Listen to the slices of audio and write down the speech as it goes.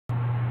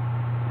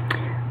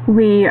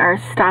We are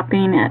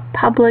stopping at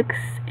Publix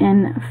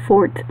in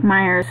Fort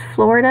Myers,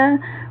 Florida.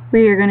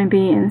 We are going to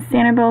be in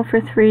Sanibel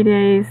for 3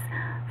 days.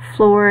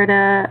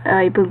 Florida,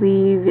 I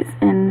believe, is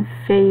in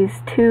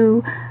phase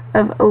 2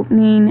 of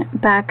opening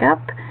back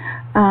up.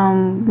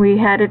 We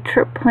had a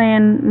trip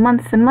planned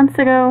months and months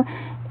ago,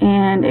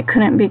 and it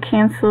couldn't be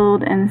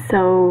canceled, and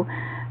so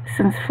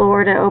since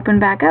Florida opened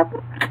back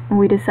up,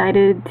 we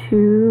decided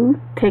to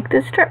take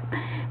this trip.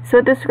 So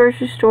at this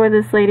grocery store,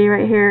 this lady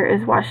right here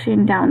is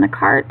washing down the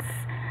carts.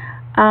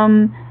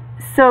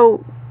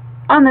 So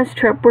on this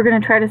trip, we're going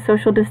to try to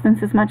social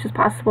distance as much as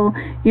possible.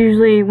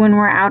 Usually when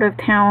we're out of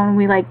town,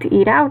 we like to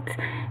eat out.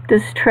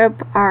 This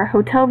trip, our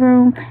hotel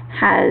room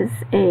has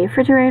a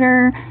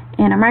refrigerator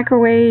and a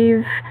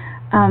microwave,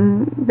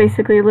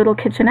 basically a little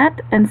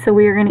kitchenette, and so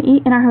we are going to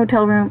eat in our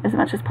hotel room as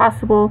much as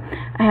possible.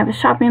 I have a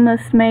shopping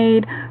list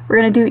made. We're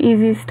going to do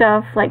easy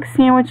stuff like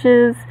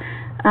sandwiches,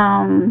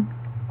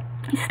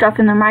 stuff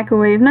in the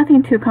microwave,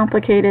 nothing too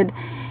complicated.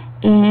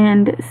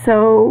 And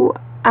so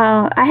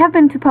I have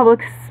been to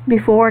Publix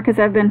before because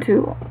I've been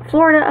to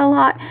Florida a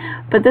lot,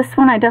 but this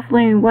one I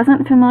definitely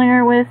wasn't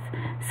familiar with,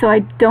 so I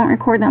don't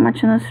record that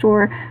much in the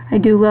store. I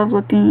do love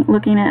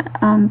looking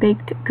at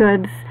baked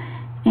goods,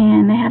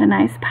 and they had a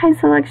nice pie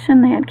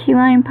selection. They had key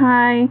lime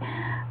pie.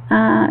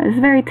 It was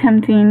very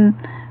tempting,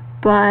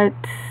 but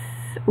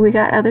we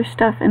got other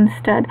stuff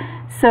instead.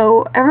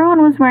 So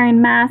everyone was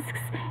wearing masks.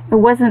 It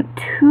wasn't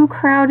too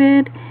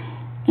crowded,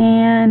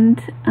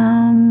 and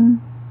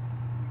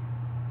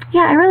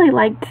yeah, I really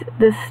liked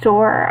this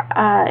store.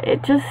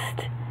 It's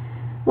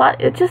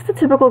just a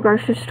typical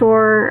grocery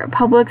store.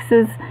 Publix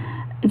is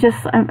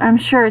just, I'm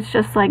sure it's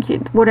just like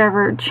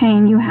whatever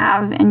chain you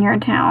have in your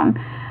town.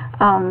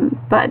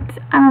 But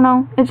I don't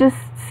know, it just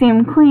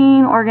seemed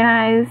clean,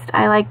 organized.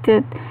 I liked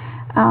it.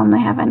 They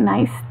have a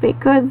nice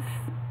baked goods,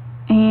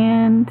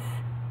 and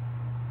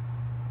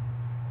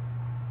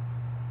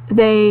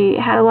they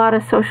had a lot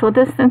of social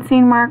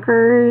distancing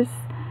markers.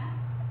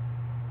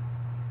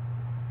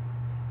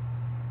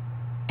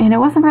 And it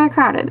wasn't very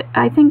crowded.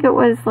 I think it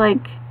was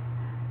like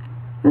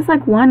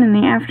 1 in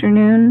the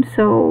afternoon,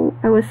 so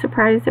I was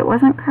surprised it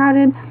wasn't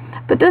crowded.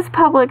 But this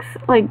Publix,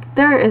 like,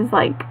 there is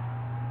like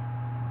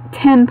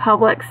 10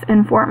 Publix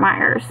in Fort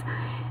Myers.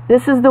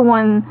 This is the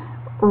one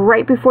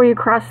right before you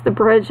cross the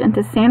bridge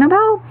into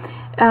Sanibel.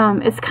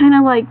 It's kind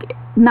of like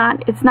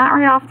it's not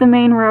right off the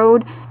main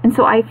road, and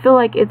so I feel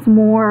like it's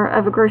more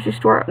of a grocery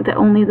store that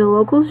only the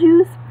locals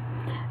use,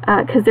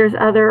 because there's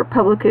other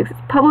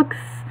Publix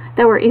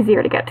that were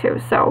easier to get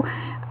to, so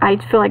I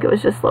feel like it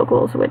was just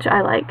locals, which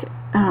I like.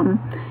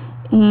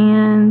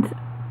 And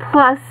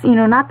plus, you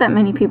know, not that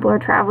many people are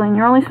traveling.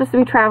 You're only supposed to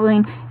be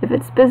traveling if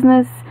it's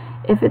business,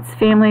 if it's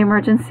family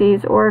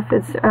emergencies, or if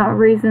it's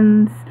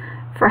reasons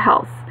for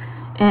health.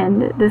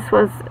 And this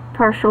was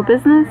partial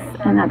business,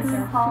 and that's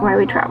why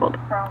we traveled.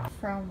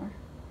 From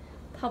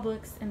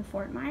Publix in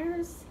Fort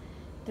Myers.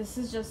 This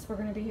is just, we're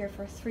going to be here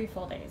for 3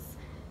 full days.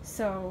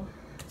 So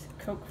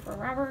Coke for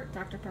Robert,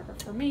 Dr. Pepper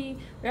for me.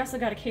 We also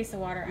got a case of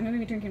water. I'm going to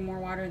be drinking more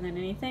water than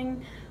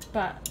anything,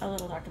 but a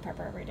little Dr.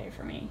 Pepper every day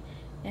for me.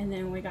 And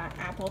then we got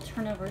apple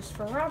turnovers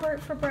for Robert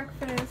for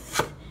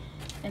breakfast,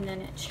 and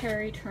then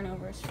cherry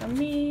turnovers for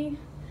me.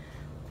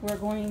 We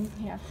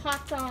have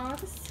hot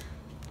dogs.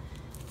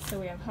 So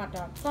we have hot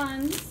dog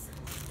buns,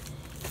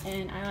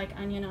 and I like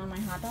onion on my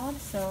hot dog,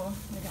 so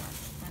we got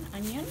an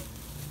onion.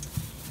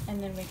 And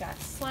then we got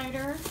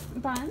slider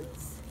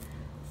buns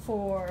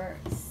for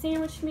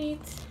sandwich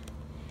meat.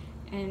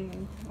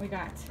 And we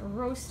got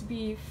roast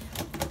beef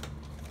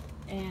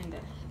and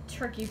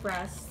turkey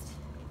breast,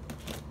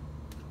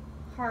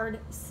 hard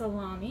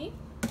salami,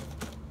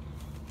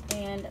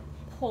 and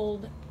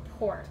pulled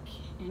pork.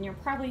 And you're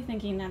probably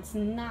thinking that's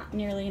not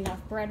nearly enough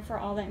bread for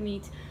all that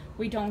meat.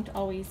 We don't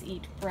always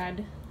eat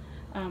bread.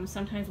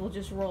 Sometimes we'll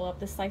just roll up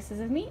the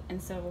slices of meat,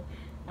 and so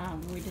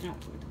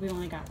we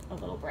only got a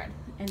little bread.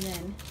 And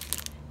then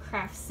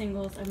Kraft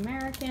Singles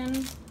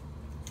American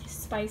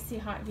Spicy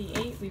Hot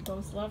V8. We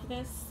both love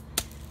this.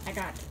 I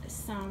got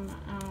some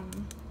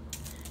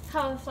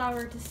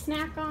cauliflower to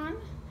snack on.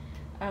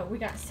 We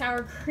got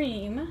sour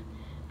cream.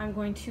 I'm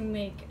going to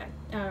make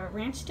a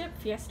ranch dip,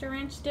 Fiesta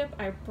ranch dip.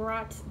 I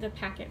brought the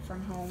packet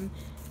from home.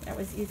 That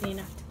was easy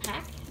enough to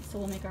pack, so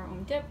we'll make our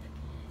own dip.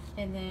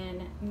 And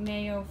then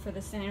mayo for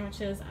the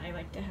sandwiches. I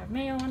like to have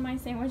mayo on my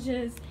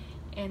sandwiches.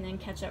 And then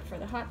ketchup for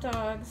the hot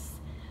dogs.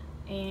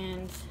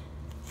 And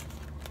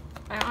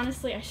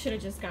I should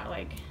have just got,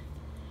 like,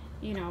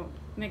 you know,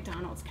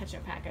 McDonald's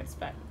ketchup packets,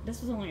 but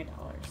this was only $1,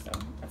 so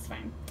that's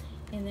fine.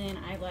 And then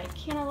I like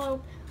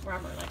cantaloupe.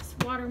 Robert likes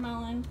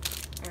watermelon.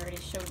 I already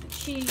showed the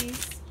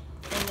cheese.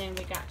 And then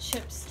we got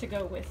chips to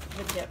go with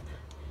the dip.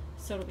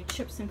 So it'll be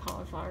chips and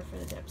cauliflower for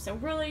the dip. So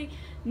really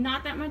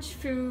not that much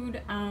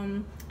food.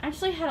 I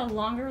actually had a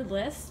longer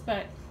list,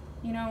 but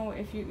you know,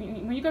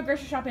 when you go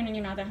grocery shopping and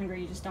you're not that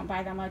hungry, you just don't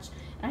buy that much.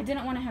 And I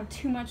didn't want to have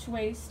too much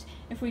waste.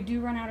 If we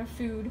do run out of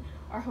food,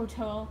 our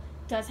hotel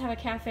does have a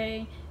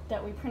cafe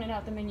that we printed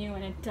out the menu,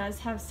 and it does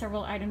have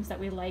several items that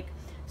we like,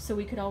 so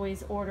we could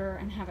always order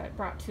and have it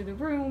brought to the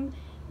room.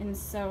 And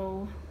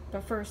so,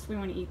 but first we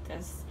want to eat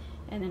this.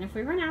 And then if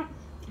we run out,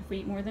 if we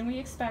eat more than we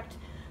expect,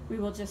 we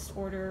will just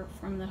order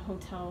from the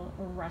hotel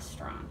or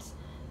restaurant.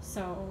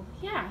 So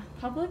yeah,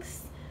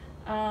 Publix,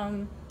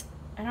 I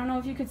don't know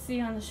if you could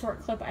see on the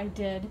short clip I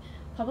did,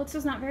 Publix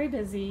was not very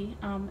busy.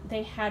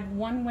 They had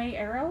one-way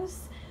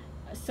arrows,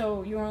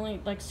 so you only,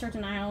 like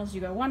certain aisles,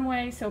 you go one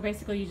way, so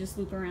basically you just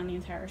loop around the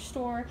entire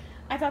store.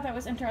 I thought that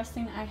was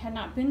interesting. I had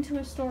not been to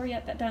a store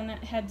yet that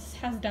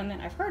has done that.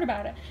 I've heard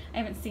about it. I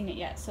haven't seen it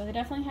yet. So they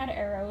definitely had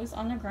arrows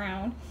on the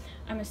ground.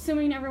 I'm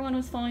assuming everyone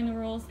was following the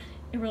rules.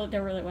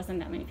 There really wasn't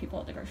that many people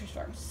at the grocery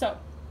store. So,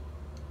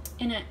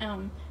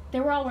 they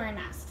were all wearing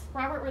masks.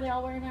 Robert, were they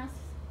all wearing masks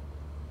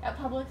at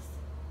Publix?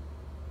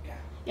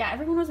 Yeah,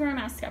 everyone was wearing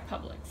masks at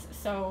Publix.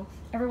 So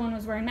everyone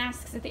was wearing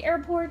masks at the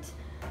airport.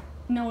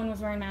 No one was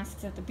wearing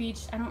masks at the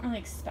beach. I don't really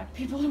expect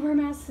people to wear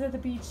masks at the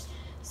beach.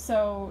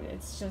 So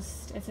it's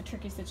a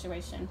tricky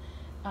situation.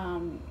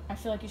 I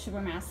feel like you should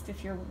wear masks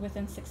if you're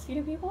within 6 feet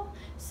of people.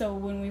 So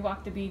when we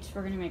walk the beach,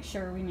 we're going to make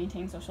sure we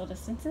maintain social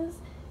distancing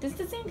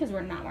because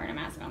we're not wearing a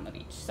mask on the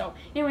beach. So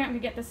anyway, I'm going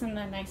to get this in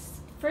the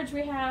nice fridge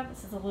we have.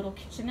 This is a little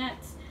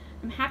kitchenette.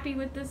 I'm happy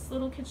with this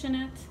little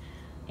kitchenette.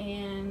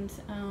 And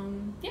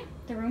yeah,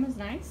 the room is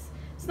nice.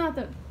 It's not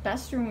the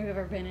best room we've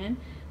ever been in.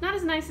 Not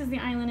as nice as the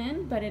Island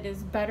Inn, but it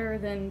is better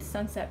than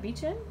Sunset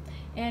Beach Inn.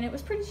 And it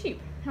was pretty cheap.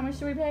 How much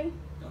did we pay?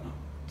 Don't know.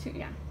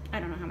 Yeah, I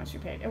don't know how much we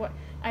paid.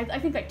 I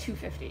think like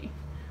 $250,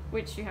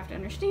 which you have to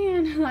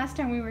understand. Last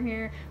time we were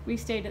here, we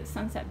stayed at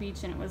Sunset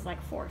Beach and it was like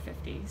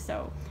 $450.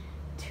 So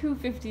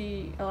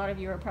 $250, a lot of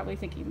you are probably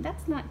thinking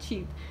that's not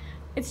cheap.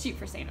 It's cheap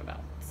for Sanibel.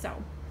 So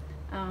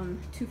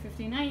 $250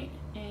 a night,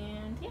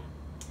 and yeah,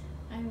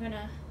 I'm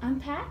gonna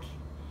unpack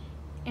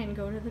and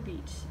go to the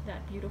beach,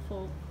 that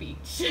beautiful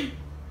beach.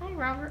 Hi,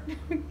 Robert.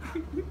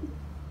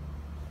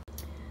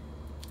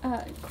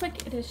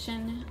 Quick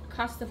addition,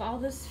 cost of all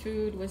this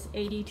food was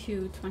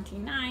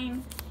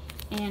 $82.29,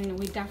 and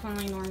we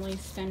definitely normally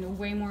spend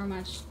way more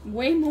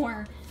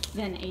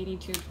than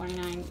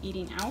 $82.29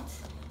 eating out,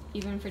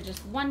 even for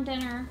just one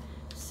dinner.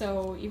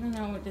 So even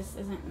though this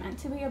isn't meant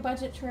to be a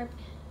budget trip,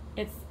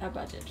 it's a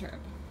budget trip.